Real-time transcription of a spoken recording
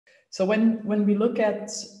So when we look at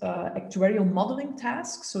actuarial modeling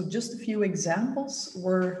tasks, so just a few examples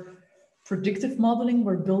where predictive modeling,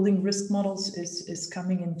 where building risk models is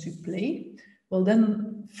coming into play. Well,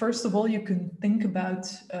 then, first of all, you can think about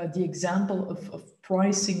the example of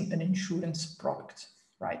pricing an insurance product,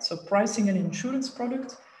 right? So pricing an insurance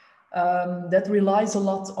product, that relies a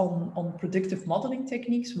lot on predictive modeling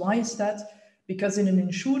techniques. Why is that? Because in an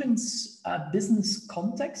insurance business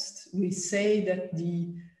context, we say that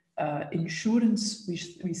the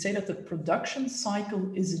we say that the production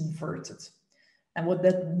cycle is inverted. And what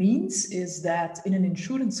that means is that in an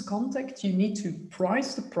insurance context, you need to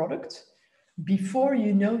price the product before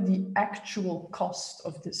you know the actual cost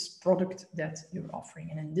of this product that you're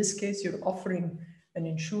offering. And in this case, you're offering an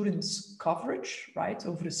insurance coverage, right,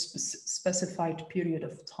 over a specified period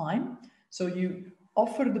of time. So you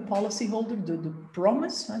offer the policyholder the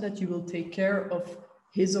promise that you will take care of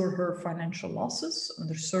his or her financial losses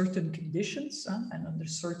under certain conditions and under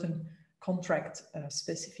certain contract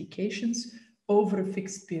specifications over a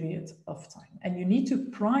fixed period of time. And you need to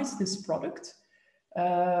price this product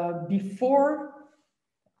before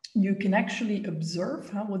you can actually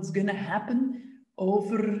observe what's going to happen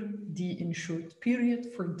over the insured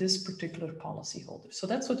period for this particular policyholder. So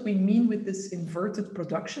that's what we mean with this inverted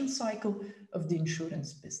production cycle of the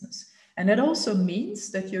insurance business. And that also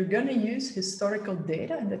means that you're going to use historical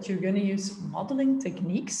data and that you're going to use modeling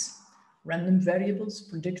techniques, random variables,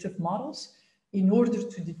 predictive models, in order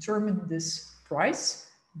to determine this price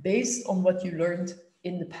based on what you learned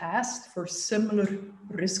in the past for similar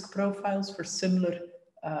risk profiles, for similar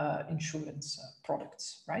insurance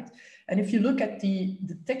products, right? And if you look at the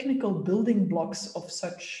technical building blocks of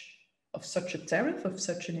such a tariff, of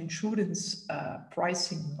such an insurance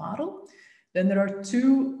pricing model, then there are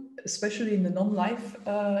two, especially in the non-life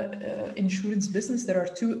insurance business, there are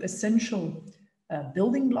two essential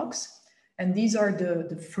building blocks. And these are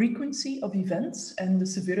the frequency of events and the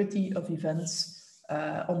severity of events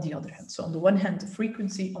on the other hand. So on the one hand, the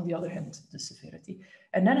frequency, on the other hand, the severity.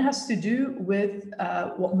 And that has to do with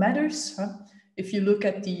what matters. If you look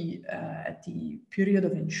at the period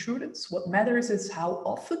of insurance, what matters is how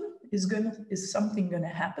often is something going to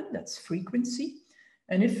happen. That's frequency.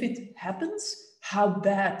 And if it happens, how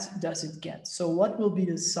bad does it get? So what will be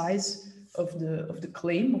the size of the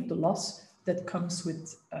claim, of the loss that comes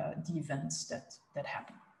with the events that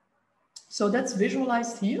happen? So that's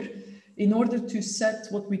visualized here in order to set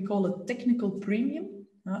what we call a technical premium.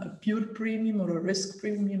 A pure premium or a risk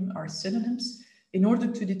premium are synonyms. In order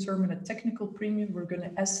to determine a technical premium, we're going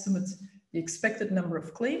to estimate the expected number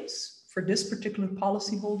of claims for this particular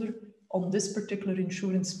policyholder on this particular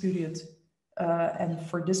insurance period and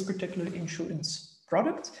for this particular insurance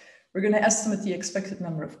product. We're going to estimate the expected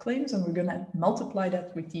number of claims and we're going to multiply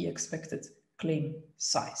that with the expected claim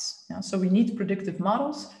size. So we need predictive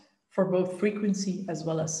models for both frequency as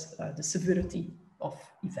well as the severity of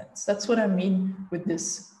events. That's what I mean with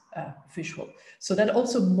this visual. So that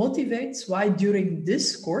also motivates why during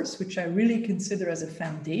this course, which I really consider as a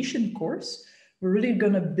foundation course, we're really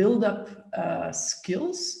going to build up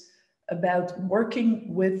skills about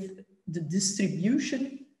working with the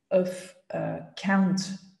distribution of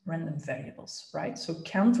count random variables, right? So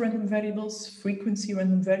count random variables, frequency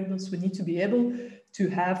random variables, we need to be able to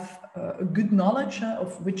have a good knowledge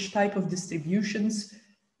of which type of distributions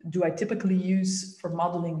do I typically use for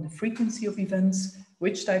modeling the frequency of events,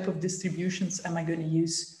 which type of distributions am I going to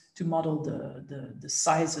use to model the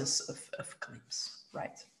sizes of claims,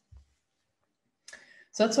 right?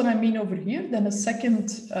 So that's what I mean over here. Then a second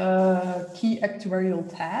key actuarial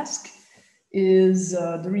task is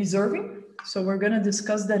the reserving. So we're going to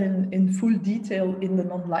discuss that in full detail in the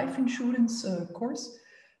non-life insurance course.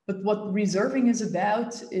 But what reserving is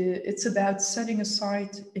about, it's about setting aside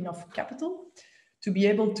enough capital to be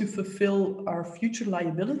able to fulfill our future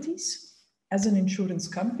liabilities as an insurance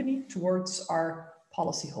company towards our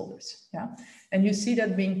policyholders. Yeah, and you see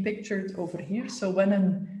that being pictured over here. So when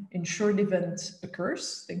an insured event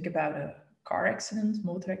occurs, think about a car accident,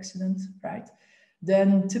 motor accident, right?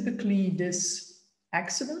 Then typically this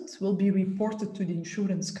accident will be reported to the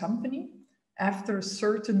insurance company after a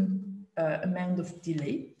certain amount of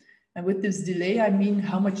delay. And with this delay, I mean,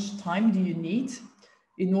 how much time do you need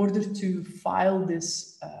in order to file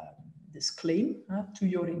this claim to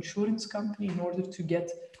your insurance company, in order to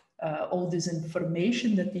get all this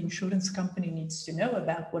information that the insurance company needs to know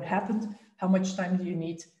about what happened, how much time do you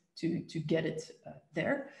need to get it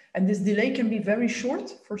there. And this delay can be very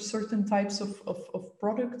short for certain types of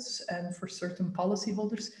products and for certain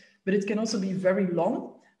policyholders, but it can also be very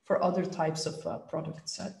long for other types of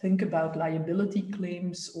products. Think about liability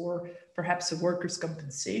claims or perhaps a workers'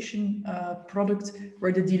 compensation product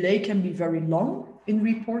where the delay can be very long in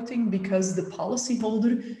reporting because the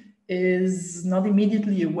policyholder is not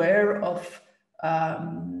immediately aware of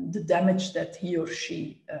the damage that he or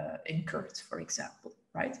she incurred, for example,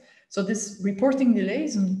 right? So this reporting delay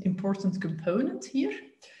is an important component here.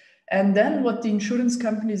 And then what the insurance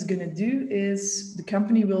company is going to do is the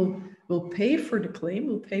company will pay for the claim,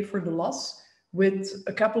 will pay for the loss with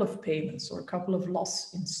a couple of payments or a couple of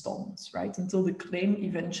loss installments, right? Until the claim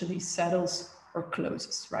eventually settles or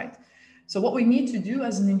closes, right? So what we need to do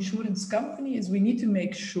as an insurance company is we need to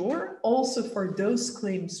make sure also for those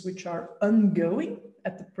claims which are ongoing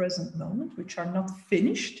at the present moment, which are not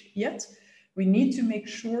finished yet, we need to make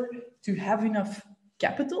sure to have enough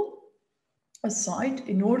capital aside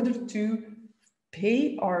in order to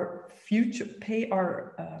pay our future,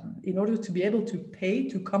 in order to be able to pay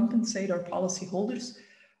to compensate our policyholders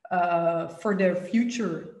for their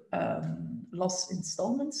future loss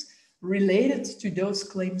installments related to those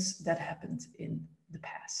claims that happened in the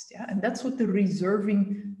past. Yeah? And that's what the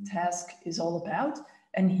reserving task is all about.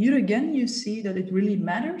 And here again, you see that it really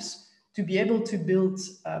matters to be able to build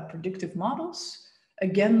predictive models.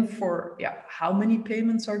 Again, for how many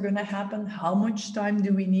payments are going to happen, how much time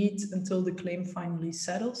do we need until the claim finally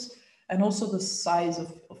settles, and also the size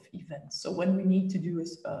of events. So when we need to do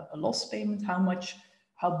a loss payment,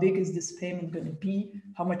 how big is this payment going to be?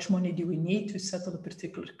 How much money do we need to settle a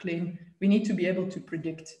particular claim? We need to be able to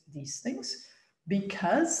predict these things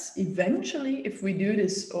because eventually, if we do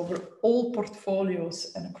this over all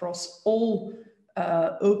portfolios and across all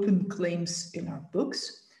open claims in our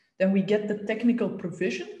books, then we get the technical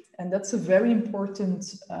provision, and that's a very important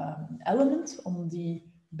element on the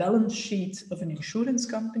balance sheet of an insurance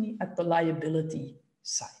company at the liability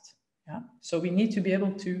side. Yeah? So we need to be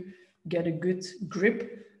able to get a good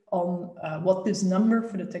grip on what this number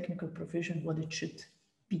for the technical provision, what it should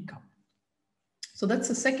become. So that's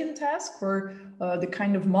the second task where the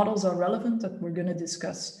kind of models are relevant that we're going to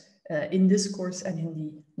discuss in this course and in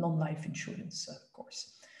the non-life insurance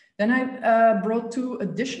course. Then I brought two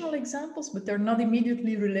additional examples, but they're not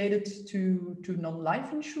immediately related to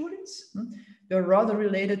non-life insurance. They're rather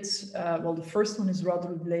related, well, the first one is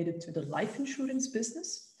rather related to the life insurance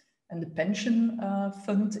business and the pension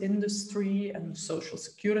fund industry and social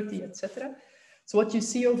security, etc. So what you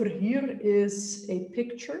see over here is a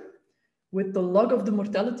picture with the log of the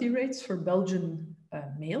mortality rates for Belgian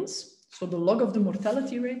males. So the log of the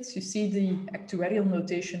mortality rates, you see the actuarial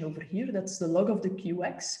notation over here, that's the log of the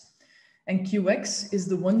QX. And QX is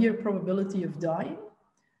the 1-year probability of dying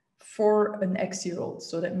for an X-year-old.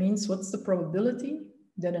 So that means what's the probability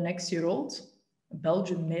that an X-year-old, a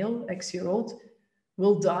Belgian male X-year-old,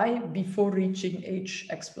 will die before reaching age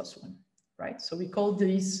X plus 1, right? So we call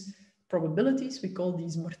these probabilities, we call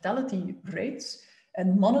these mortality rates,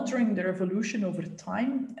 and monitoring their evolution over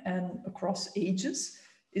time and across ages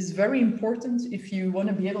is very important if you want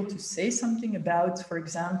to be able to say something about, for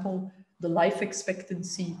example, the life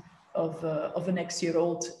expectancy of an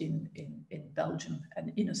X-year-old in Belgium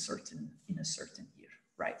and in a certain year,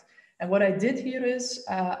 right? And what I did here is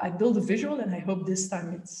I built a visual, and I hope this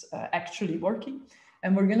time it's actually working.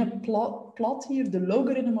 And we're going to plot here the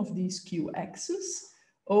logarithm of these Q-axes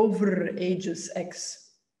over ages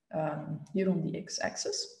X here on the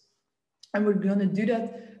X-axis. And we're going to do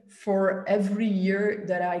that for every year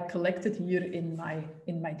that I collected here in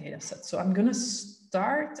my data set. So I'm going to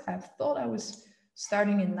start, I thought I was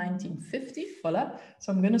starting in 1950, voila.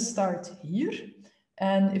 So I'm going to start here.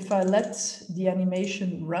 And if I let the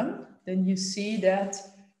animation run, then you see that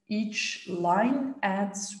each line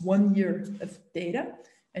adds 1 year of data.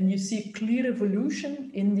 And you see clear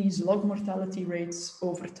evolution in these log mortality rates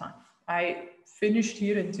over time. I finished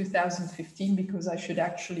here in 2015 because I should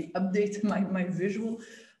actually update my visual.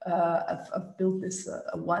 I've built this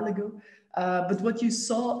a while ago. But what you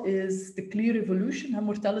saw is the clear evolution, how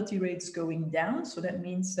mortality rates going down. So that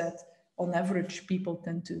means that on average, people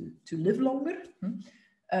tend to live longer.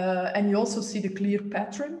 And you also see the clear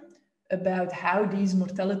pattern about how these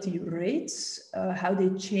mortality rates, how they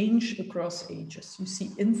change across ages. You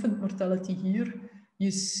see infant mortality here. You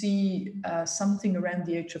see something around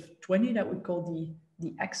the age of 20 that we call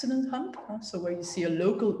the accident hump. So where you see a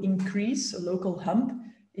local increase, a local hump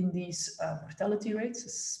in these mortality rates,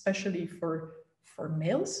 especially for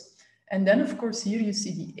males. And then, of course, here you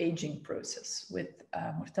see the aging process with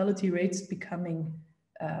mortality rates becoming,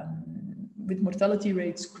 with mortality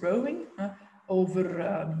rates growing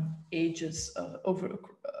over ages,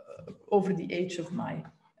 over the age of my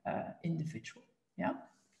individual. Yeah.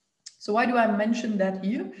 So why do I mention that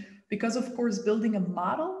here? Because of course, building a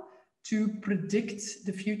model to predict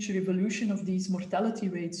the future evolution of these mortality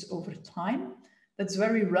rates over time, that's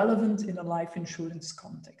very relevant in a life insurance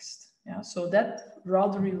context. Yeah, so that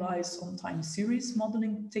rather relies on time series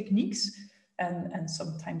modeling techniques and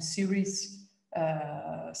some time series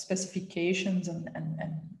specifications and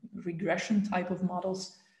regression type of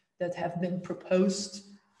models that have been proposed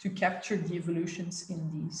to capture the evolutions in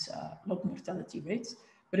these log mortality rates.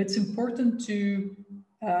 But it's important to,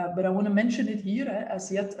 but I want to mention it here as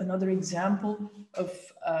yet another example of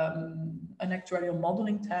an actuarial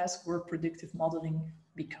modeling task where predictive modeling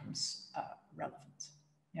becomes relevant.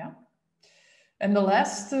 Yeah. And the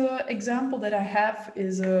last example that I have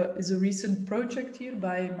is a recent project here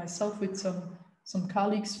by myself with some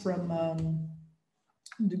colleagues from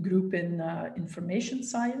the group in information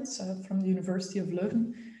science from the University of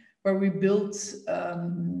Leuven, where we built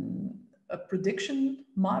a prediction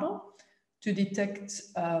model to detect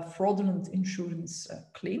fraudulent insurance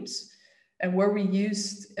claims, and where we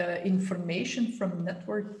used information from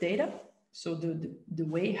network data. So the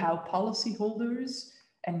way how policyholders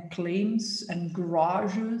and claims and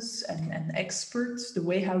garages and experts, the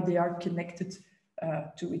way how they are connected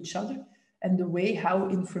to each other, and the way how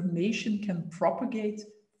information can propagate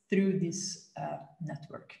through this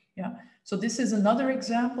network. Yeah. So this is another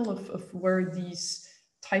example of where these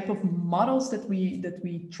type of models that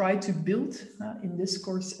we try to build in this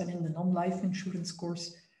course and in the non-life insurance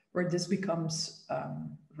course, where this becomes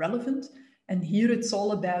relevant. And here it's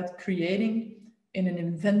all about creating in an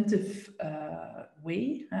inventive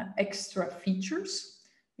way extra features,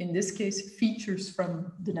 in this case features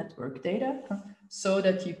from the network data, so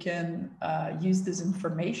that you can use this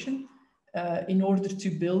information in order to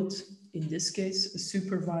build, in this case, a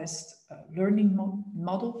supervised learning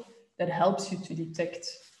model that helps you to detect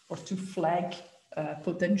or to flag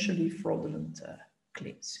potentially fraudulent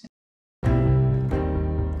claims.